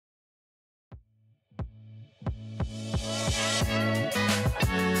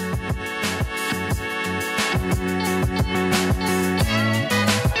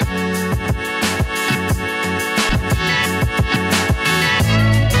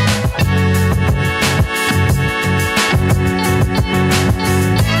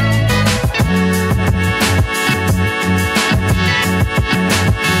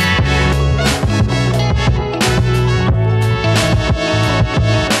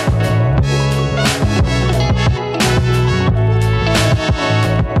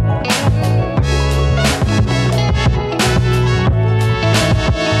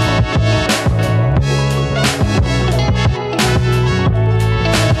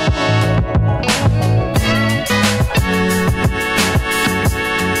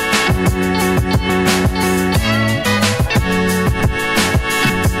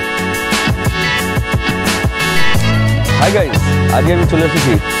আজকে আমি চলে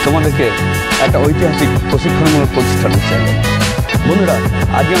এসেছি তোমাদেরকে একটা ঐতিহাসিক প্রশিক্ষণমূলক প্রতিষ্ঠানের চ্যানেলে। বন্ধুরা,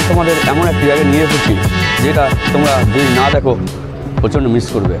 আজকে আমি তোমাদের এমন একটি জায়গায় নিয়ে এসেছি যেটা তোমরা যদি না দেখো প্রচণ্ড মিস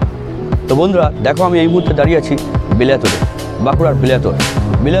করবে। তো বন্ধুরা দেখো, আমি এই মুহূর্তে দাঁড়িয়ে আছি বেলিয়াতরে, বাঁকুড়ার বেলিয়াতর।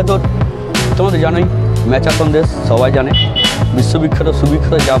 বেলিয়াতর তোমাদের জানোই ম্যাচাতন দেশ, সবাই জানে, বিশ্ববিখ্যাত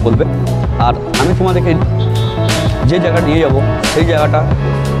সুবিখ্যাত যা বলবে। আর আমি তোমাদেরকে যে জায়গা নিয়ে যাব সেই জায়গাটা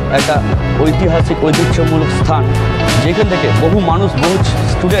একটা ঐতিহাসিক ঐতিহ্যমূলক স্থান, যেখান থেকে বহু মানুষ, বহু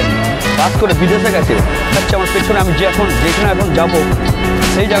স্টুডেন্ট পাস করে বিদেশে গেছে। হচ্ছে আমার পেছনে আমি যেখানে এখন যাব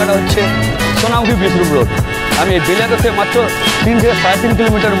সেই জায়গাটা হচ্ছে সোনামুখী বিষ্ণুপ রোড। আমি এই বেলিয়াতর থেকে মাত্র 3 থেকে 3.5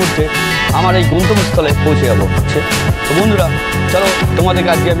 কিলোমিটারের মধ্যে আমার এই গন্তব্যস্থলে পৌঁছে যাবো। তো বন্ধুরা চলো, তোমাদেরকে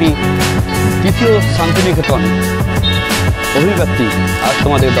আজকে আমি দ্বিতীয় শান্তিনিকেতন অভিব্যক্তি আজ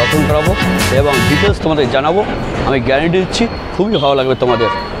তোমাদের দর্শন করাবো এবং ডিটেলস তোমাদের জানাবো। আমি গ্যারান্টি দিচ্ছি খুবই ভালো লাগবে তোমাদের।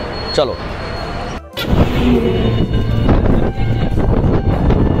 চলো।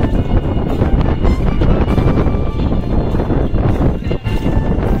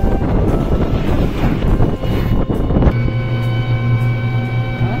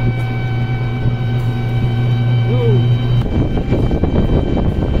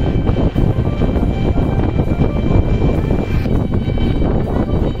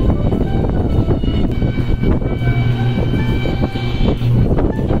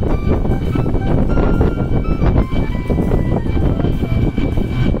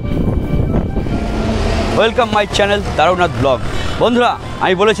 Welcome my channel Taraknath blog. বন্ধুরা,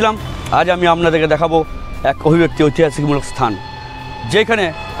 আমি বলেছিলাম আজ আমি আপনাদেরকে দেখাবো এক অভিব্যক্তি ঐতিহাসিকমূলক স্থান, যেখানে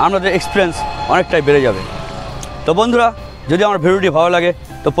আপনাদের এক্সপিরিয়েন্স অনেকটাই বেড়ে যাবে। তো বন্ধুরা, যদি আমার ভিডিওটি ভালো লাগে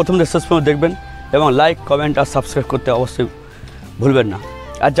তো প্রথম থেকে শেষ পর্যন্ত দেখবেন এবং লাইক, কমেন্ট আর সাবস্ক্রাইব করতে অবশ্যই ভুলবেন না।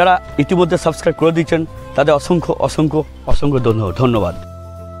 আর যারা ইতিমধ্যে সাবস্ক্রাইব করে দিচ্ছেন তাদের অসংখ্য অসংখ্য অসংখ্য ধন্যবাদ।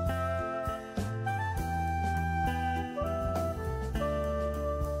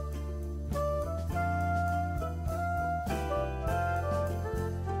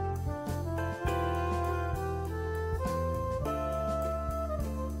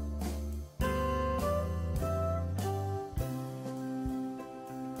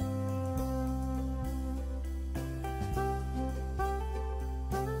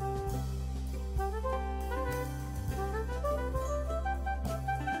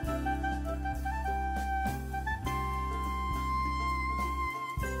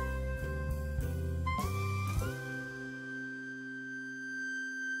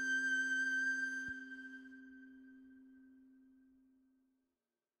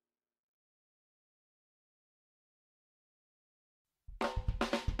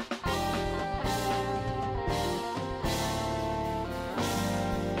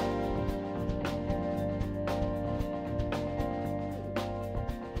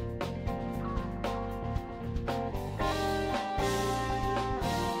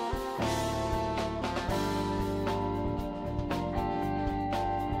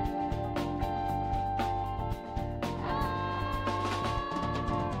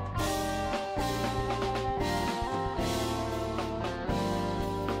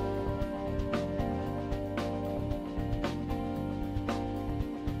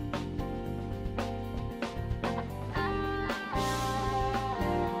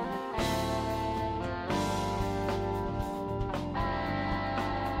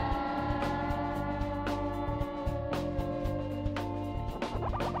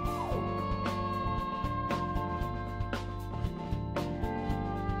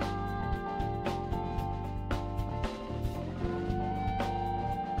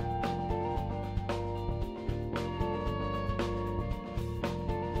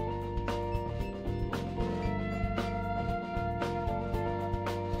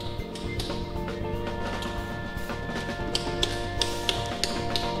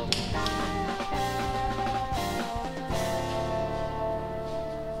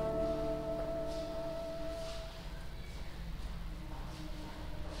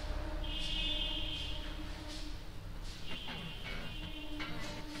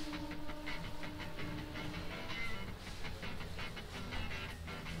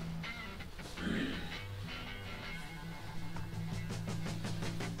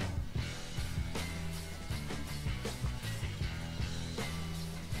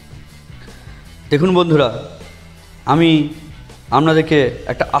 দেখুন বন্ধুরা, আমি আপনাদেরকে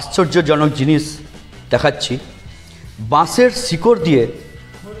একটা আশ্চর্যজনক জিনিস দেখাচ্ছি। বাঁশের শিকড় দিয়ে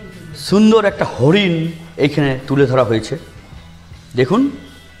সুন্দর একটা হরিণ এইখানে তুলে ধরা হয়েছে। দেখুন,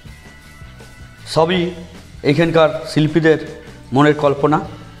 সবই এইখানকার শিল্পীদের মনের কল্পনা।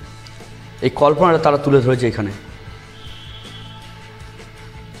 এই কল্পনাটা তারা তুলে ধরেছে এখানে।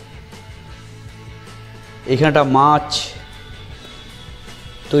 এখানে একটা মাছ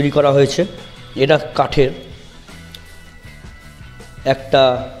তৈরি করা হয়েছে। এটা কাঠের একটা,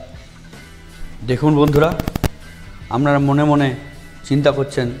 দেখুন বন্ধুরা, আপনারা মনে মনে চিন্তা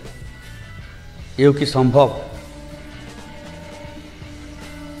করছেন এও কি সম্ভব?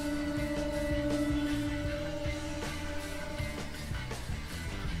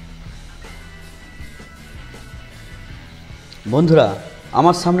 বন্ধুরা,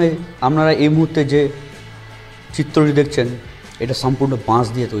 আমার সামনে আপনারা এই মুহূর্তে যে চিত্রটি দেখছেন এটা সম্পূর্ণ বাঁশ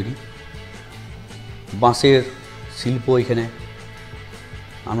দিয়ে তৈরি। বাঁশের শিল্প এখানে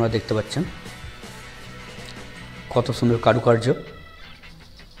আপনারা দেখতে পাচ্ছেন, কত সুন্দর কারুকার্য।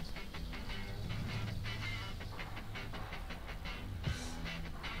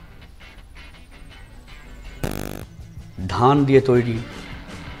 ধান দিয়ে তৈরি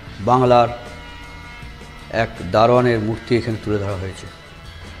বাংলার এক দারোয়ানের মূর্তি এখানে তুলে ধরা হয়েছে।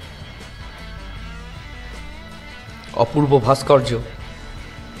 অপূর্ব ভাস্কর্য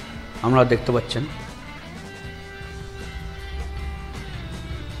আমরা দেখতে পাচ্ছেন।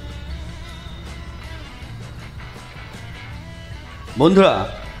 বন্ধুরা,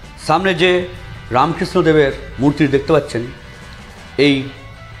 সামনে যে রামকৃষ্ণদেবের মূর্তি দেখতে পাচ্ছেন,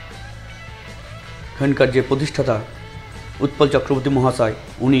 এখানকার যে প্রতিষ্ঠাতা উৎপল চক্রবর্তী মহাশয়,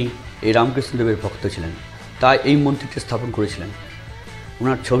 উনি এই রামকৃষ্ণদেবের ভক্ত ছিলেন, তাই এই মন্দিরটি স্থাপন করেছিলেন।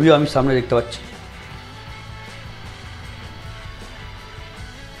 ওনার ছবিও আমি সামনে দেখতে পাচ্ছি।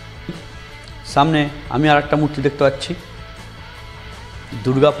 সামনে আমি আর একটা মূর্তি দেখতে পাচ্ছি,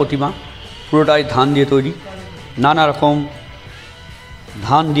 দুর্গা প্রতিমা, পুরোটাই ধান দিয়ে তৈরি। নানা রকম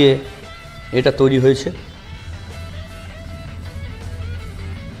ধান দিয়ে এটা তৈরি হয়েছে।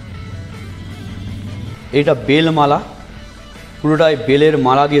 এটা বেলমালা, পুরোটাই বেলের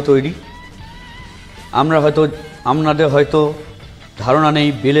মালা দিয়ে তৈরি। আপনাদের হয়তো ধারণা নেই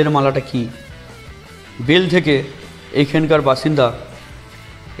বেলের মালাটা কি। বেল থেকে এইখানকার বাসিন্দা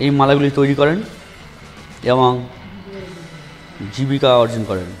এই মালাগুলি তৈরি করেন এবং জীবিকা অর্জন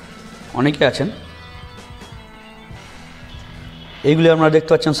করেন। অনেকে আছেন। এইগুলি আপনারা দেখতে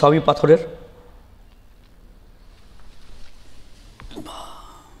পাচ্ছেন সবই পাথরের।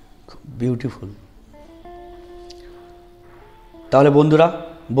 বিউটিফুল। তাহলে বন্ধুরা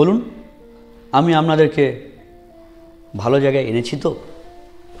বলুন, আমি আপনাদেরকে ভালো জায়গায় এনেছি তো?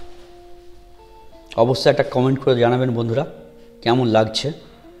 অবশ্যই একটা কমেন্ট করে জানাবেন বন্ধুরা কেমন লাগছে।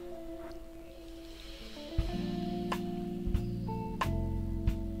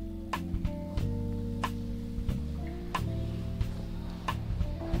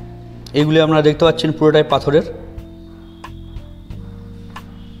 এইগুলি আপনারা দেখতে পাচ্ছেন পুরোটাই পাথরের।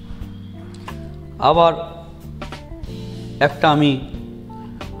 আবার একটা আমি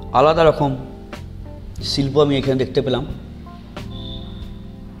আলাদা রকম শিল্প আমি এখানে দেখতে পেলাম,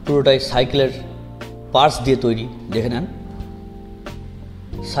 পুরোটাই সাইকেলের পার্টস দিয়ে তৈরি। দেখে নেন,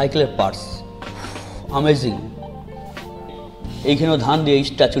 সাইকেলের পার্টস, অ্যামেজিং। এইখানেও ধান দিয়ে এই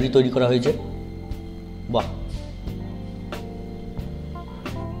স্ট্যাচুটি তৈরি করা হয়েছে। বাহ!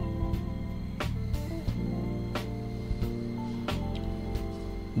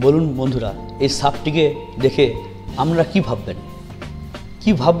 বলুন বন্ধুরা, এই সাপটিকে দেখে আমরা কি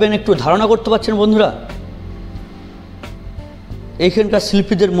ভাববেন একটু ধারণা করতে পারছেন বন্ধুরা? এইখানকার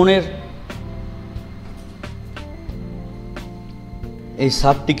শিল্পীদের মনের এই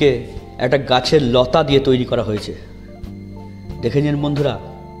সাপটিকে একটা গাছের লতা দিয়ে তৈরি করা হয়েছে। দেখে নিন বন্ধুরা,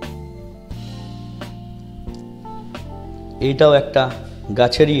 এইটাও একটা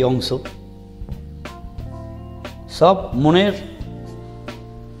গাছেরই অংশ। সব মনের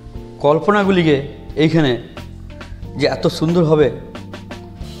কল্পনাগুলিকে এইখানে যে এত সুন্দরভাবে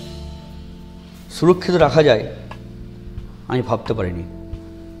সুরক্ষিত রাখা যায় আমি ভাবতে পারিনি।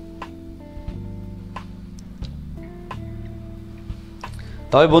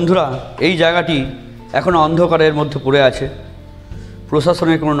 তবে বন্ধুরা, এই জায়গাটি এখনও অন্ধকারের মধ্যে পড়ে আছে।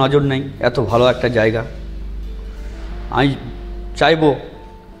 প্রশাসনের কোনো নজর নেই। এত ভালো একটা জায়গা, আমি চাইব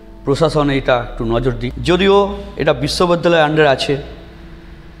প্রশাসন এটা একটু নজর দিক। যদিও এটা বিশ্ববিদ্যালয়ের আন্ডারে আছে,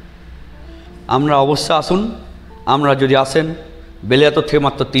 আমরা অবশ্যই আসুন। আমরা যদি আসেন, বেলিয়াতর থেকে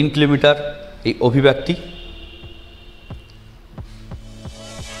মাত্র 3 কিলোমিটার এই অভিব্যক্তি।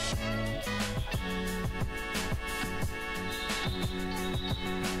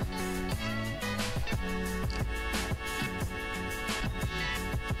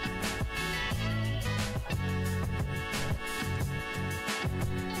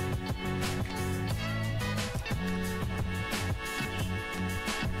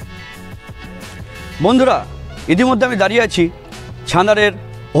 বন্ধুরা, ইতিমধ্যে আমি দাঁড়িয়ে আছি ছান্দারের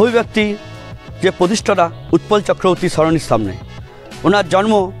অভিব্যক্তি যে প্রতিষ্ঠাতা উৎপল চক্রবর্তী সরণির সামনে। ওনার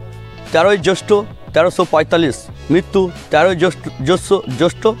জন্ম 13ই জ্যৈষ্ঠ 1345, মৃত্যু 13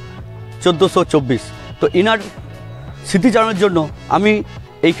 জ্যৈষ্ঠ 1424। তো ইনার স্মৃতিচারণের জন্য আমি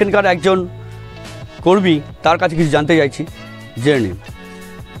এইখানকার একজন কর্মী, তার কাছে কিছু জানতে চাইছি, জেনে নিন।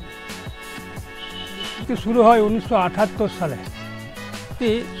 শুরু হয় 1978 সালে।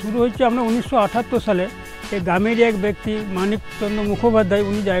 শুরু হচ্ছে আমরা 1978 সালে এই গ্রামেরই এক ব্যক্তি মানিকচন্দ্র মুখোপাধ্যায়,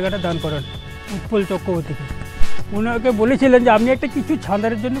 উনি জায়গাটা দান করেন উৎপল চক্রবর্তীকে। উনাকে বলেছিলেন যে আপনি একটা কিছু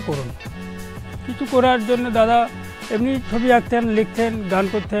ছান্দারের জন্য করুন। কিছু করার জন্য দাদা এমনি ছবি আঁকতেন, লিখতেন, গান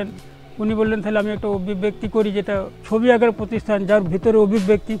করতেন। উনি বললেন তাহলে আমি একটা অভিব্যক্তি করি, যেটা ছবি আঁকার প্রতিষ্ঠান, যার ভিতরে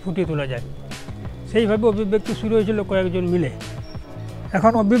অভিব্যক্তি ফুটিয়ে তোলা যায়। সেইভাবে অভিব্যক্তি শুরু হয়েছিল কয়েকজন মিলে।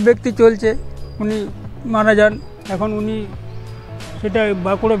 এখন অভিব্যক্তি চলছে। উনি মারা যান, এখন উনি সেটা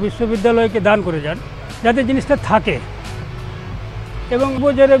বাঁকুড়া বিশ্ববিদ্যালয়কে দান করে যান, যাতে জিনিসটা থাকে। এবং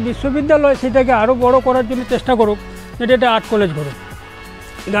যারা বিশ্ববিদ্যালয় সেটাকে আরও বড় করার জন্য চেষ্টা করুক, যেটা একটা আর্ট কলেজ করুক।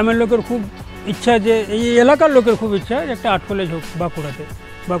 গ্রামের লোকের খুব ইচ্ছা, যে এই এলাকার লোকের খুব ইচ্ছা একটা আর্ট কলেজ হোক বাঁকুড়াতে।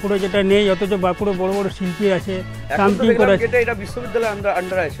 বাঁকুড়া যেটা নেই, অথচ বাঁকুড়া বড় বড় শিল্পী আছে, কাম্পিং করে আছে। এটা বিশ্ববিদ্যালয়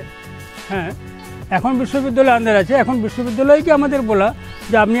আন্ডারে আছে। হ্যাঁ, এখন বিশ্ববিদ্যালয় আন্ডারে আছে। এখন বিশ্ববিদ্যালয়কে আমাদের বলা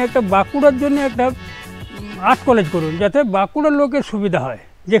যে আপনি একটা বাঁকুড়ার জন্য একটা আর্ট কলেজ করুন, যাতে বাঁকুড়ার লোকের সুবিধা হয়।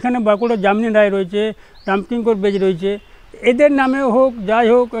 যেখানে বাঁকুড়া জামিনী রায় রয়েছে, রামকিঙ্কর বেজ রয়েছে, এদের নামে হোক, যাই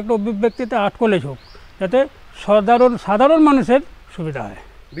হোক, একটা অভিব্যক্তিতে আর্ট কলেজ হোক, যাতে সাধারণ মানুষের সুবিধা হয়।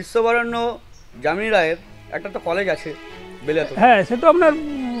 বিশ্ববরেণ্য জামিনী রায়ের একটা তো কলেজ আছে বেলিয়াতোড়। হ্যাঁ, সে তো আপনার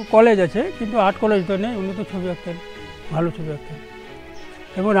কলেজ আছে, কিন্তু আর্ট কলেজ তো নেই। উনি তো ছবি আঁকতেন, ভালো ছবি আঁকতেন।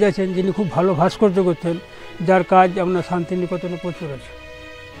 এবং আছেন যিনি খুব ভালো ভাস্কর্য করতেন, যার কাজ আপনার শান্তিনিকেতনে প্রচুর আছে।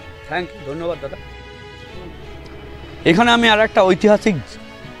 থ্যাংক ইউ, ধন্যবাদ দাদা। এখানে আমি আর একটা ঐতিহাসিক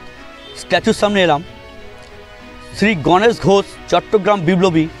স্ট্যাচুর সামনে এলাম। শ্রী গণেশ ঘোষ চট্টগ্রাম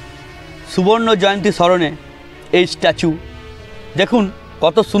বিপ্লবী সুবর্ণ জয়ন্তী স্মরণে এই স্ট্যাচু। দেখুন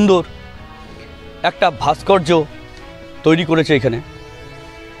কত সুন্দর একটা ভাস্কর্য তৈরি করেছে এখানে।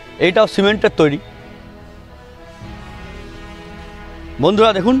 এইটাও সিমেন্টের তৈরি।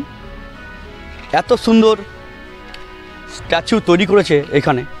 বন্ধুরা দেখুন এত সুন্দর স্ট্যাচু তৈরি করেছে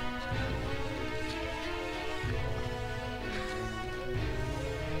এখানে।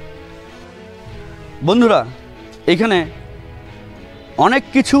 বন্ধুরা এখানে অনেক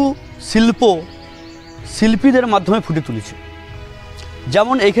কিছু শিল্পীদের মাধ্যমে ফুটে তুলেছে।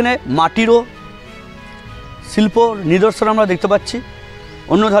 যেমন এখানে মাটিরও শিল্প নিদর্শন আমরা দেখতে পাচ্ছি।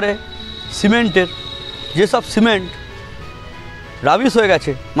 অন্যধারে সিমেন্টের, যেসব সিমেন্ট রাবিশ হয়ে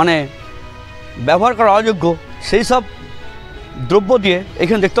গেছে, মানে ব্যবহার করা অযোগ্য, সেই সব দ্রব্য দিয়ে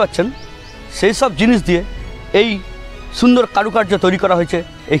এখানে দেখতে পাচ্ছেন, সেই সব জিনিস দিয়ে এই সুন্দর কারুকার্য তৈরি করা হয়েছে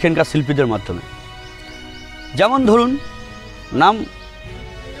এখানকার শিল্পীদের মাধ্যমে। যেমন ধরুন নাম,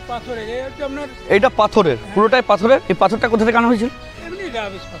 এইটা পাথরের, পুরোটাই পাথরের। এই পাথরটা কোথা থেকে আনা হয়েছিল?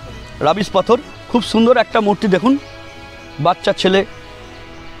 রাবিশ পাথর। খুব সুন্দর একটা মূর্তি দেখুন, বাচ্চা ছেলে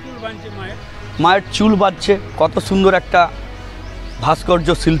মায়ের চুল বাঁধছে। কত সুন্দর একটা ভাস্কর্য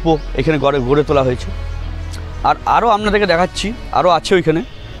শিল্প এখানে গড়ে তোলা হয়েছে। আর আরও আপনাদেরকে দেখাচ্ছি, আরও আছে ওইখানে।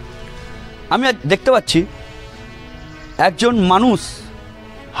 আমি দেখতে পাচ্ছি একজন মানুষ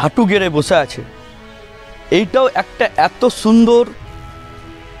হাঁটু গেড়ে বসে আছে। এইটাও একটা এত সুন্দর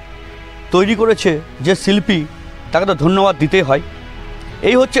তৈরি করেছে যে শিল্পী, তাকে তো ধন্যবাদ দিতেই হয়।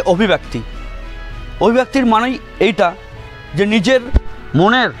 এই হচ্ছে অভিব্যক্তি। অভিব্যক্তির মানেই এইটা, যে নিজের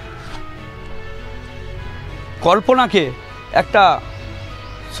মনের কল্পনাকে একটা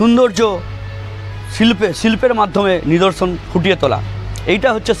সৌন্দর্য শিল্পের মাধ্যমে নিদর্শন ফুটিয়ে তোলা। এইটা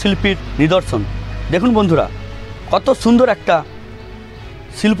হচ্ছে শিল্পীর নিদর্শন। দেখুন বন্ধুরা কত সুন্দর একটা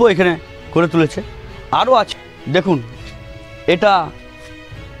শিল্প এখানে করে তুলেছে। আরও আছে দেখুন, এটা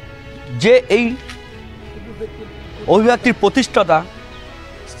যে এই অভিব্যক্তির প্রতিষ্ঠাতা,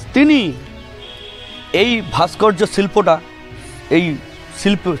 তিনি এই ভাস্কর্য এই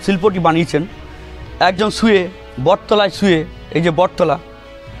শিল্পটি বানিয়েছেন। একজন শুয়ে, বটতলায় শুয়ে, এই যে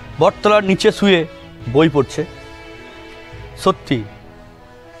বটতলার নিচে শুয়ে বই পড়ছে। সত্যি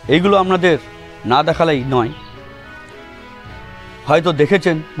এইগুলো আপনাদের না দেখালেই নয়। হয়তো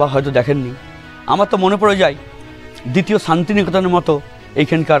দেখেছেন বা হয়তো দেখেননি। আমার তো মনে পড়ে যায় দ্বিতীয় শান্তিনিকেতনের মতো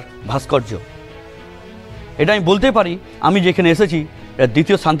এইখানকার ভাস্কর্য। এটা আমি বলতে পারি, আমি যেখানে এসেছি এটা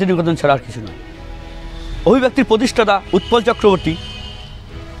দ্বিতীয় শান্তিনিকেতন ছাড়া আর কিছু নয়। অভিব্যক্তির প্রতিষ্ঠাতা উৎপল চক্রবর্তী,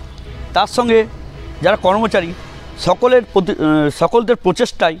 তার সঙ্গে যারা কর্মচারী, সকলদের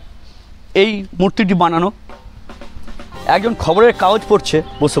প্রচেষ্টায় এই মূর্তিটি বানানো। একজন খবরের কাগজ পড়ছে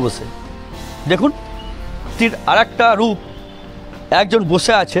বসে বসে। দেখুন আর একটা রূপ, একজন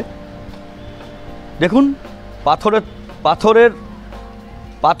বসে আছে। দেখুন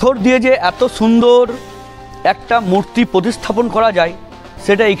পাথর দিয়ে যে এত সুন্দর একটা মূর্তি প্রতিস্থাপন করা যায়,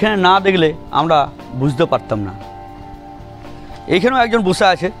 সেটা এখানে না দেখলে আমরা বুঝতে পারতাম না। এইখানেও একজন বসে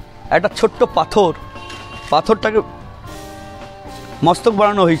আছে, একটা ছোট্ট পাথরটাকে মস্তক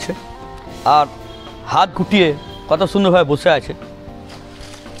বানানো হয়েছে আর হাত গুটিয়ে কত সুন্দরভাবে বসে আছে।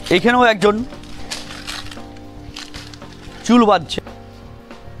 এইখানেও একজন চুল বাঁধছে।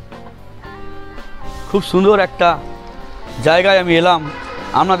 খুব সুন্দর একটা জায়গায় আমি এলাম,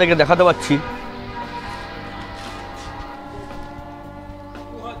 আপনাদেরকে দেখাতে পাচ্ছি।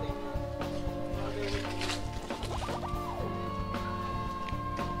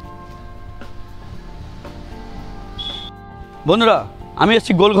 বন্ধুরা, আমি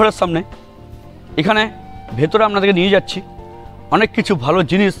এসেছি গোলঘরের সামনে। এখানে ভেতরে আপনাদেরকে নিয়ে যাচ্ছি। অনেক কিছু ভালো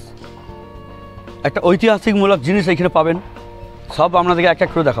জিনিস, একটা ঐতিহাসিকমূলক জিনিস এখানে পাবেন। সব আপনাদেরকে এক এক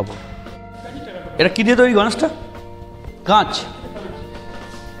করে দেখাবো। এটা কী দিয়ে তৈরি গণেশটা? কাঁচ।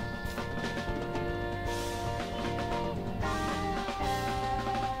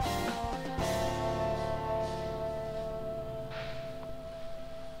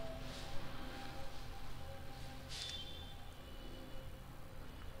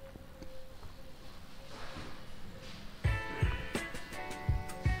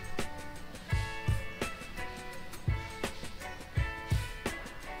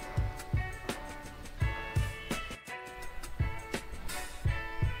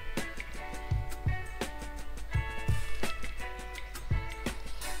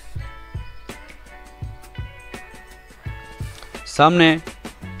 সামনে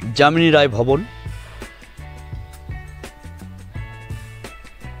যামিনী রায় ভবন।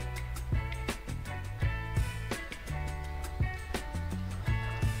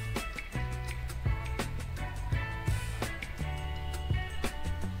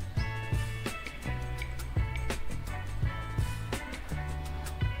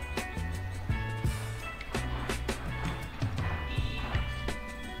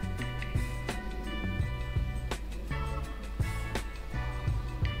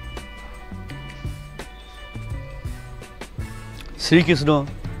 শ্রীকৃষ্ণ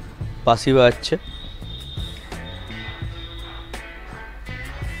বাঁশি বাজাচ্ছে।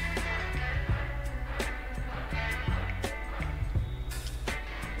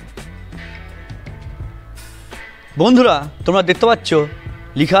 বন্ধুরা, তোমরা দেখতে পাচ্ছ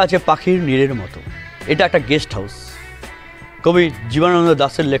লেখা আছে পাখির নীড়ের মতো। এটা একটা গেস্ট হাউস। কবি জীবনানন্দ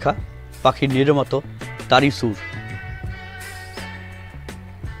দাশের লেখা পাখির নীড়ের মতো, তারই সুর।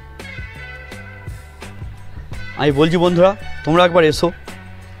 আমি বলছি বন্ধুরা, তোমরা একবার এসো।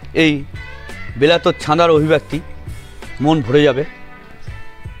 এই বেলাতর ছাঁদার অভিব্যক্তি, মন ভরে যাবে।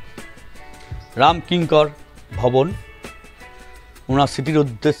 রামকিঙ্কর ভবন, ওনার স্মৃতির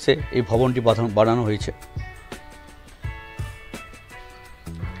উদ্দেশ্যে এই ভবনটি বানানো হয়েছে।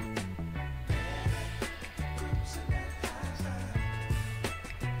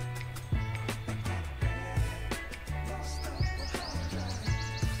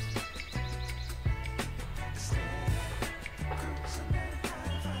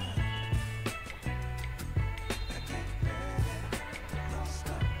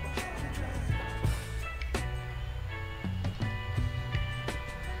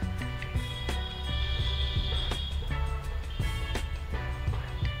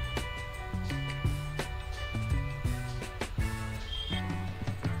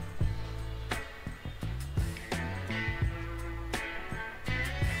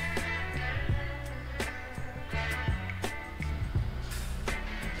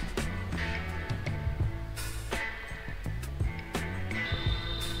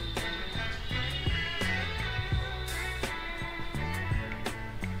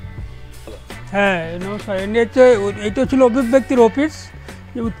 হ্যাঁ, নমস্কার। এই তো ছিল অভিব্যক্তির অফিস,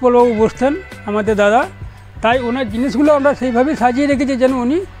 যে উৎপলবাবু বসতেন আমাদের দাদা। তাই ওনার জিনিসগুলো আমরা সেইভাবে সাজিয়ে রেখেছি যেন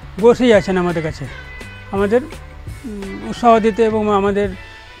উনি বসেই আছেন আমাদের কাছে, আমাদের উৎসাহ দিতে এবং আমাদের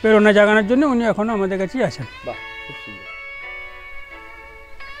প্রেরণা জাগানোর জন্য উনি এখনও আমাদের কাছেই আছেন। বাহ, খুব সুন্দর।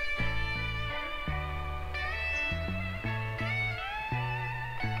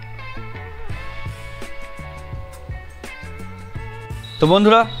 তো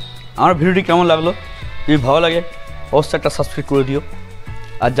বন্ধুরা, আমার ভিডিওটি কেমন লাগলো? যদি ভালো লাগে অবশ্যই একটা সাবস্ক্রাইব করে দিও।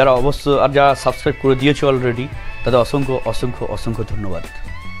 আর যারা সাবস্ক্রাইব করে দিয়েছো অলরেডি, তাদের অসংখ্য অসংখ্য অসংখ্য ধন্যবাদ।